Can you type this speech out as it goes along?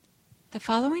The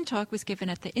following talk was given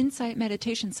at the Insight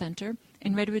Meditation Center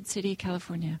in Redwood City,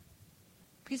 California.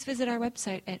 Please visit our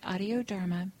website at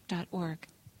audiodharma.org.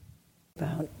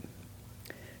 About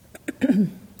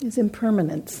is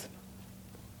impermanence.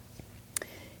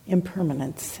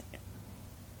 Impermanence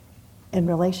in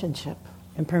relationship.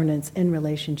 Impermanence in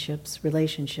relationships,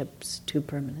 relationships to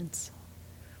permanence.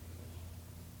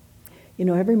 You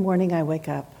know, every morning I wake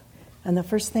up, and the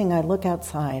first thing I look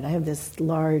outside, I have this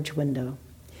large window,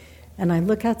 and I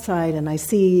look outside and I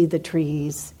see the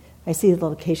trees, I see the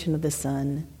location of the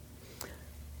sun,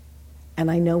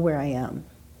 and I know where I am.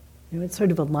 You know, it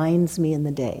sort of aligns me in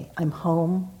the day. I'm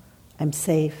home, I'm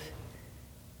safe.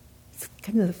 It's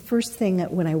kind of the first thing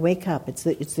that when I wake up, it's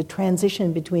the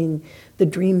transition between the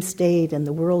dream state and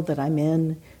the world that I'm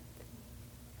in,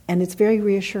 and it's very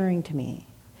reassuring to me.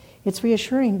 It's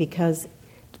reassuring because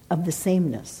of the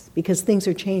sameness, because things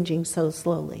are changing so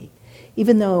slowly.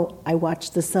 Even though I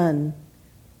watch the sun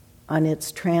on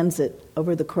its transit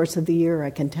over the course of the year, I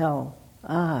can tell,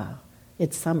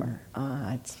 it's summer,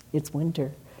 it's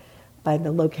winter, by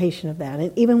the location of that.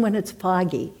 And even when it's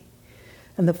foggy,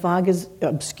 and the fog is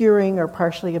obscuring or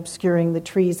partially obscuring the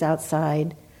trees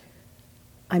outside,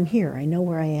 I'm here, I know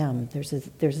where I am. There's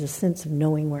a sense of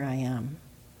knowing where I am.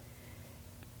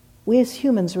 We as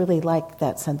humans really like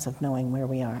that sense of knowing where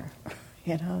we are.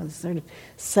 You know, sort of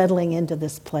settling into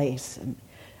this place, and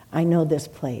I know this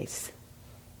place.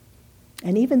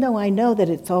 And even though I know that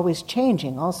it's always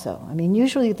changing also, I mean,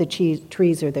 usually the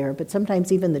trees are there, but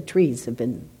sometimes even the trees have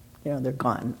been, they're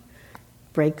gone.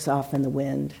 Breaks off in the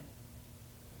wind.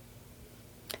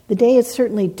 The day is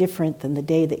certainly different than the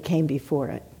day that came before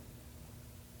it.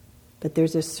 But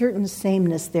there's a certain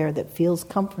sameness there that feels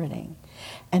comforting.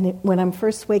 And when I'm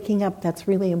first waking up, that's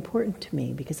really important to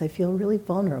me because I feel really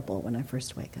vulnerable when I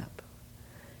first wake up.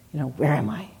 Where am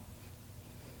I?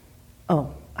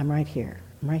 Oh, I'm right here.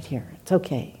 I'm right here. It's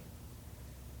okay.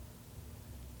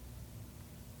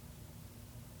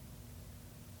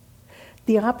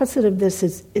 The opposite of this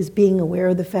is being aware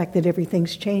of the fact that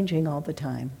everything's changing all the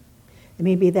time. And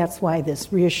maybe that's why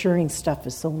this reassuring stuff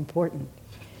is so important.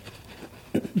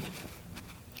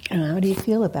 How do you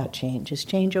feel about change? Is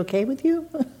change okay with you?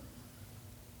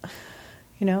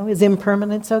 Is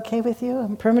impermanence okay with you?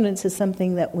 Impermanence is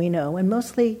something that we know, and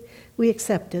mostly we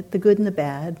accept it, the good and the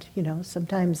bad.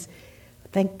 Sometimes,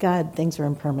 thank God, things are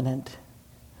impermanent.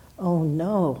 Oh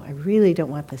no, I really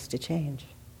don't want this to change.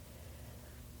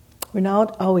 We're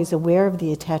not always aware of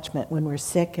the attachment when we're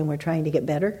sick and we're trying to get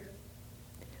better.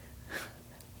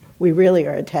 We really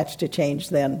are attached to change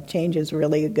then. Change is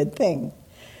really a good thing.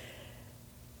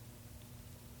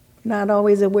 Not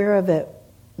always aware of it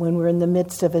when we're in the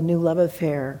midst of a new love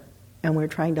affair and we're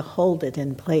trying to hold it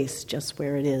in place just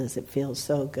where it is. It feels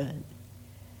so good.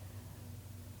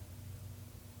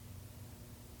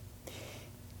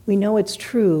 We know it's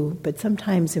true, but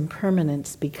sometimes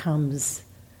impermanence becomes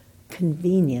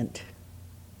convenient.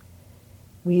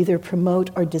 We either promote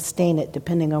or disdain it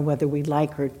depending on whether we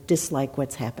like or dislike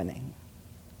what's happening.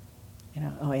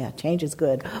 Oh yeah, change is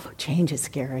good. Oh, change is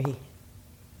scary.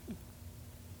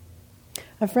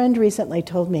 A friend recently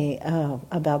told me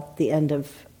about the end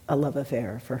of a love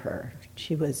affair for her.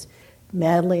 She was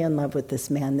madly in love with this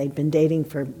man. They'd been dating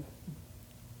for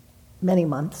many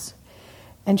months,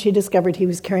 and she discovered he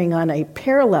was carrying on a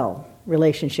parallel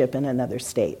relationship in another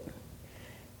state.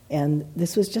 And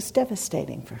this was just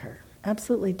devastating for her,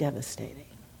 absolutely devastating.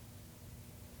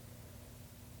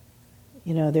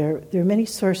 There are many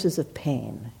sources of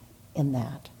pain in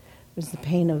that. There's the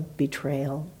pain of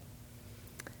betrayal,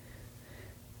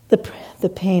 the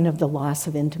pain of the loss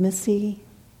of intimacy,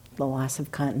 the loss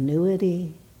of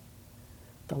continuity,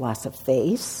 the loss of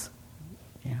face.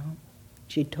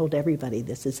 She told everybody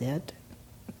this is it.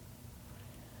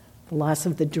 The loss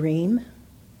of the dream.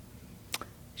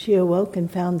 She awoke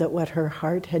and found that what her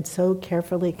heart had so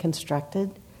carefully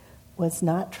constructed was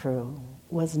not true,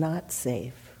 was not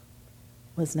safe,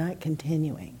 was not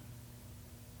continuing.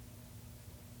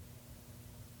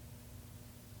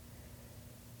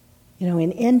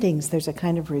 In endings, there's a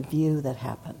kind of review that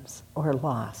happens, or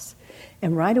loss.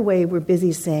 And right away, we're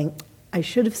busy saying, I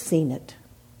should have seen it.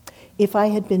 If I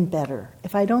had been better,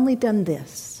 if I'd only done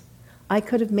this, I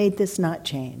could have made this not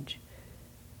change.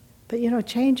 But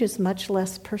change is much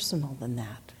less personal than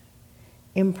that.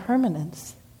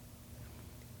 Impermanence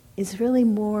is really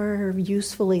more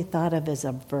usefully thought of as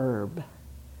a verb.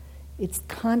 It's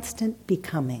constant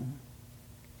becoming.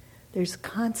 There's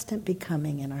constant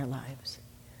becoming in our lives.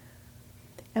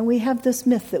 And we have this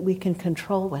myth that we can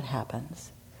control what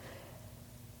happens,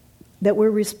 that we're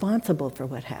responsible for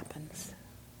what happens.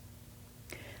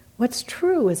 What's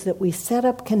true is that we set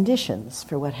up conditions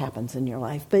for what happens in your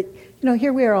life. But,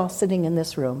 here we are all sitting in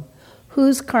this room.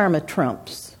 Whose karma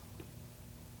trumps?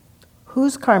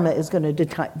 Whose karma is going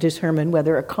to determine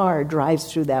whether a car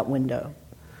drives through that window?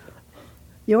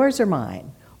 Yours or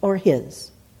mine, or his?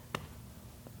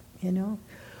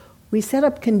 We set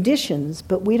up conditions,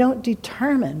 but we don't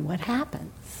determine what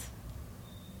happens.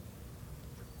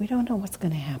 We don't know what's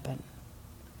going to happen.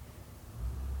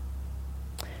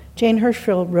 Jane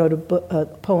Hirschfeld wrote a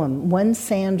poem, "One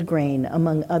sand grain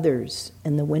among others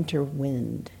in the winter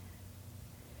wind.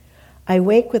 I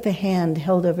wake with a hand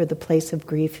held over the place of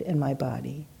grief in my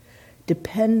body.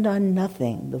 Depend on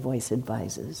nothing, the voice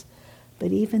advises,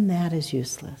 but even that is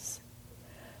useless.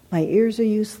 My ears are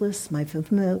useless, my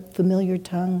familiar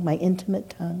tongue, my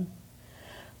intimate tongue.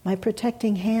 My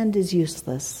protecting hand is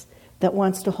useless, that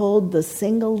wants to hold the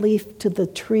single leaf to the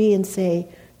tree and say,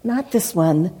 not this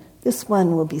one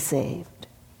will be saved."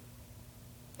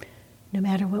 No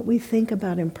matter what we think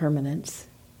about impermanence,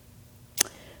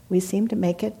 we seem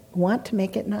to want to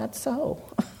make it not so.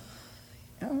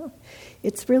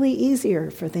 It's really easier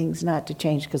for things not to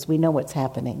change because we know what's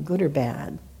happening, good or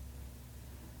bad.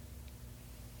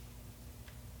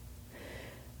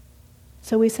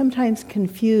 So we sometimes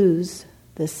confuse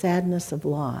the sadness of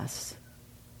loss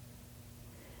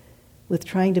with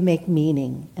trying to make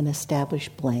meaning and establish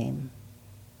blame.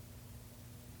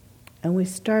 And we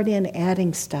start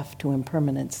adding stuff to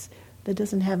impermanence that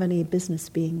doesn't have any business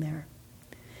being there.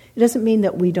 It doesn't mean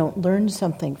that we don't learn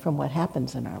something from what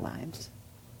happens in our lives.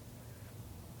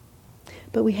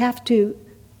 But we have to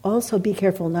also be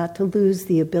careful not to lose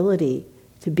the ability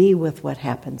to be with what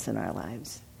happens in our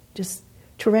lives. Just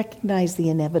to recognize the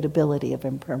inevitability of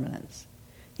impermanence.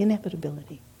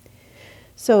 Inevitability.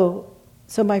 So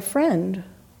my friend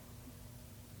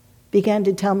began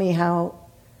to tell me how,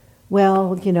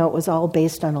 it was all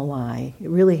based on a lie. It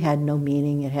really had no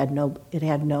meaning.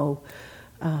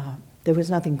 There was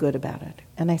nothing good about it.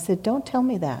 And I said, don't tell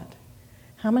me that.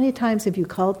 How many times have you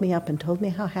called me up and told me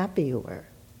how happy you were?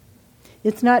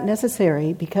 It's not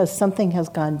necessary because something has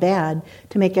gone bad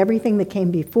to make everything that came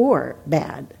before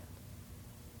bad.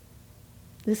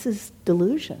 This is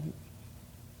delusion.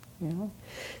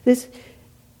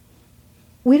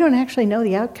 We don't actually know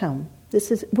the outcome.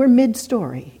 We're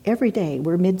mid-story. Every day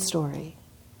we're mid-story.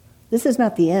 This is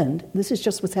not the end. This is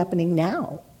just what's happening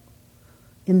now,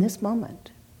 in this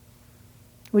moment,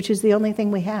 which is the only thing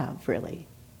we have, really.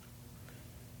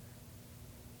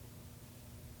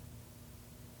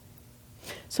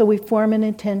 So we form an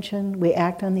intention, we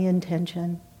act on the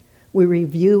intention, we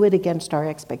review it against our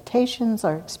expectations,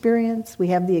 our experience, we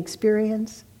have the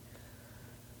experience.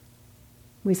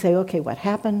 We say, okay, what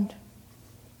happened?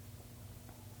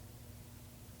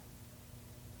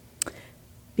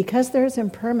 Because there's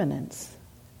impermanence,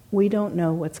 we don't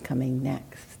know what's coming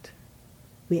next.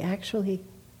 We actually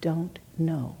don't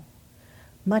know,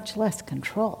 much less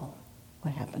control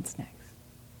what happens next.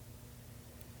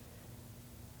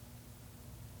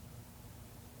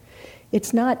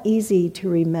 It's not easy to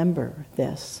remember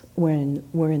this when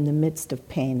we're in the midst of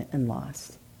pain and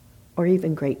loss, or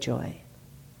even great joy.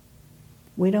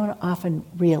 We don't often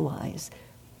realize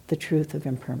the truth of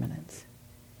impermanence.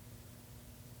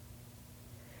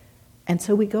 And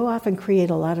so we go off and create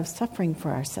a lot of suffering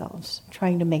for ourselves,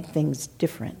 trying to make things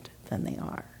different than they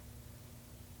are.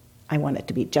 I want it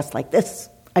to be just like this.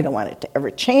 I don't want it to ever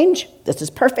change. This is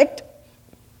perfect.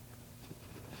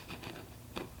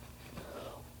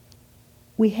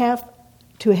 We have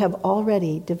to have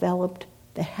already developed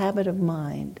the habit of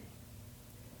mind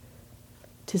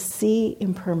to see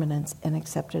impermanence and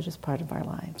accept it as part of our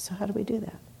lives. So how do we do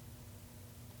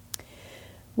that?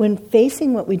 When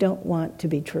facing what we don't want to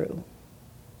be true,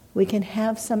 we can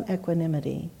have some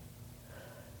equanimity,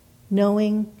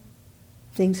 knowing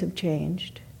things have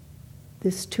changed.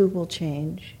 This too will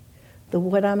change.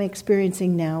 What I'm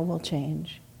experiencing now will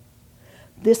change.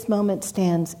 This moment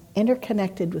stands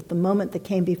interconnected with the moment that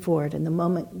came before it and the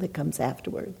moment that comes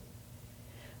afterward.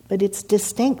 But it's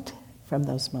distinct from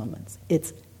those moments.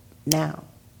 It's now.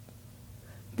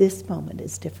 This moment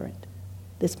is different.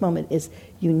 This moment is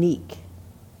unique.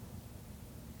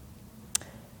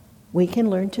 We can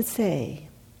learn to say,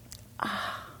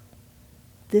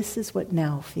 this is what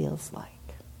now feels like.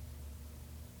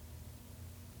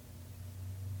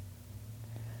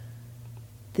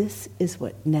 This is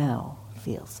what now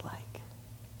feels like.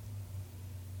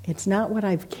 It's not what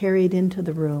I've carried into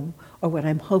the room or what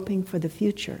I'm hoping for the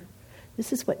future.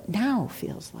 This is what now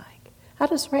feels like. How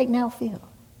does right now feel?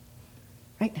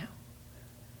 Right now.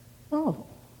 Oh.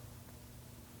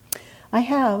 I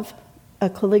have a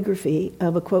calligraphy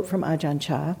of a quote from Ajahn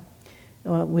Chah,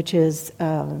 which is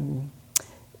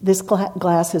this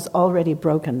glass is already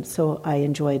broken, so I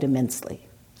enjoy it immensely.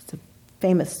 It's a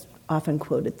famous, often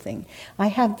quoted thing. I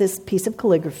have this piece of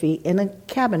calligraphy in a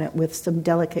cabinet with some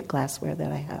delicate glassware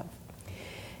that I have.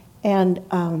 And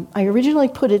I originally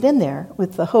put it in there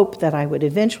with the hope that I would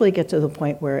eventually get to the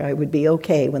point where I would be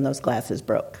okay when those glasses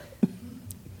broke.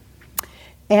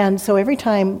 And so every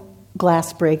time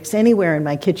glass breaks anywhere in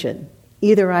my kitchen,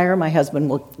 either I or my husband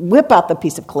will whip out the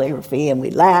piece of calligraphy and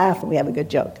we laugh and we have a good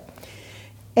joke.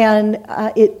 And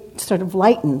it sort of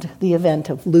lightened the event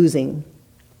of losing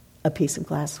a piece of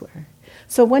glassware.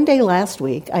 So one day last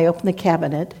week, I opened the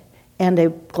cabinet and a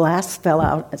glass fell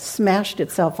out and smashed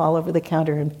itself all over the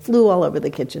counter and flew all over the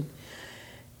kitchen.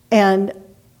 And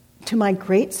to my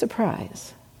great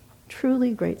surprise,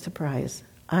 truly great surprise,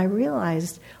 I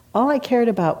realized all I cared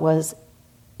about was,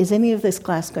 is any of this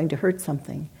glass going to hurt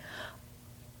something?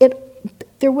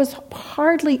 There was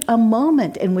hardly a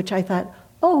moment in which I thought,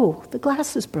 oh, the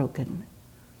glass is broken.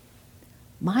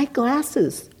 My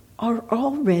glasses are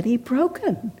already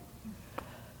broken.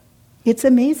 It's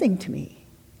amazing to me.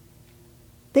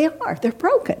 They're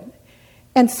broken.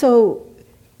 And so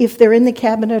if they're in the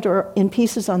cabinet or in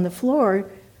pieces on the floor,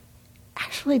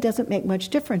 actually doesn't make much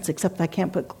difference, except I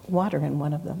can't put water in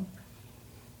one of them.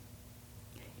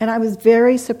 And I was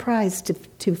very surprised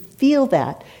to feel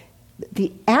that,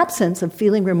 the absence of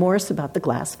feeling remorse about the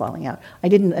glass falling out. I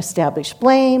didn't establish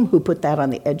blame, who put that on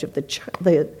the edge of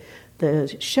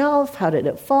the shelf, how did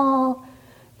it fall,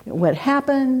 what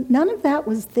happened. None of that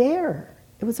was there.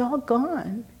 It was all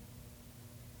gone.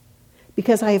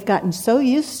 Because I have gotten so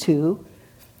used to,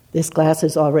 this glass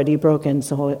is already broken,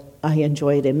 so I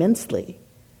enjoy it immensely.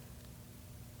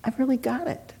 I've really got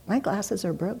it. My glasses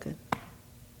are broken.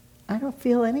 I don't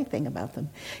feel anything about them.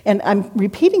 And I'm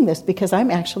repeating this because I'm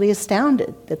actually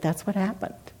astounded that that's what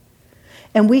happened.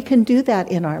 And we can do that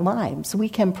in our lives. We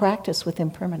can practice with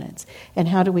impermanence. And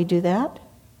how do we do that?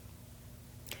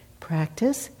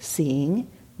 Practice seeing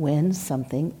when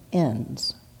something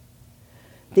ends.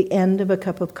 The end of a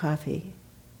cup of coffee.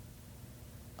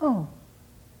 Oh,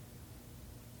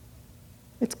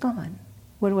 it's gone.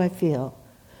 What do I feel?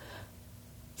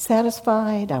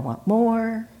 Satisfied? I want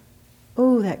more.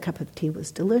 Oh, that cup of tea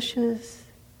was delicious.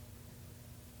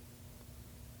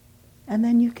 And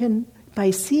then you can,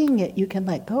 by seeing it, you can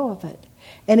let go of it.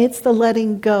 And it's the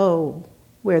letting go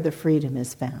where the freedom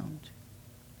is found.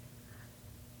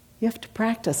 You have to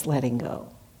practice letting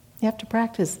go. You have to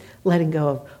practice letting go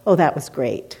of, oh, that was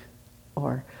great,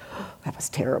 or oh, that was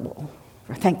terrible,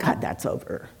 or thank God that's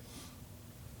over.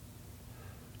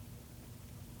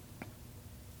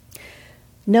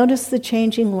 Notice the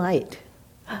changing light.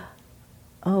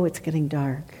 Oh, it's getting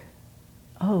dark.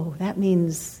 Oh, that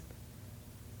means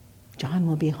John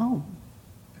will be home.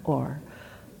 Or,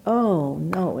 oh,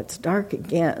 no, it's dark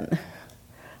again.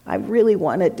 I really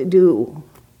wanted to do.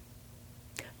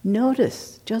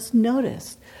 Notice, just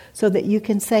notice, so that you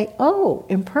can say, oh,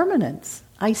 impermanence,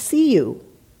 I see you,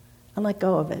 and let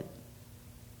go of it.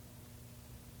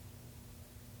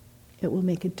 It will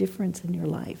make a difference in your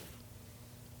life.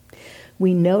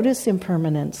 We notice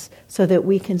impermanence so that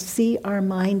we can see our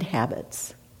mind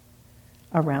habits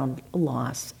around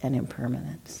loss and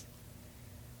impermanence.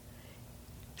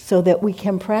 So that we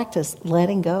can practice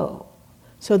letting go.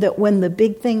 So that when the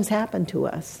big things happen to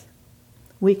us,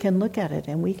 we can look at it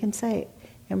and we can say,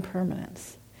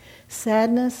 impermanence.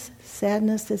 Sadness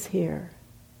is here.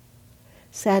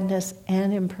 Sadness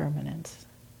and impermanence.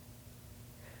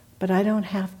 But I don't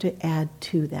have to add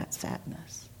to that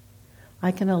sadness.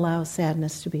 I can allow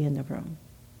sadness to be in the room.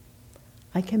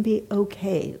 I can be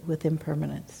okay with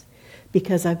impermanence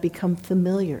because I've become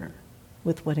familiar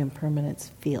with what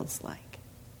impermanence feels like.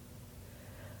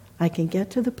 I can get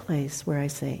to the place where I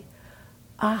say,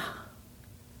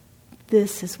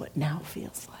 this is what now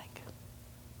feels like.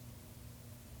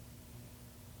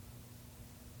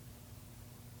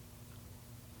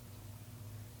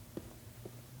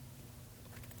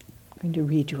 I'm going to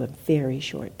read you a very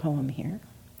short poem here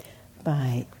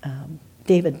by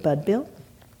David Budbill.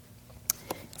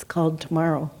 It's called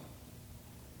Tomorrow.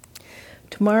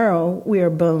 Tomorrow we are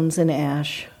bones and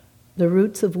ash, the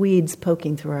roots of weeds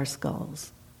poking through our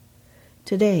skulls.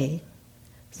 Today,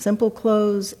 simple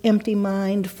clothes, empty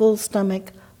mind, full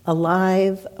stomach,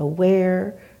 alive,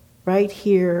 aware, right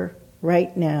here,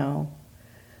 right now.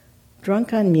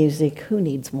 Drunk on music, who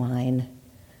needs wine?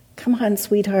 Come on,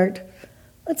 sweetheart,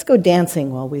 let's go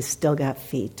dancing while we still got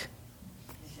feet.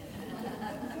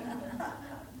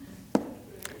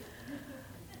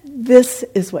 This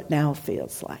is what now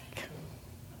feels like.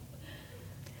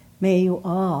 May you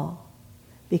all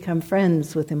become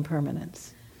friends with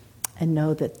impermanence and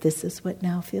know that this is what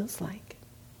now feels like.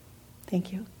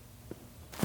 Thank you.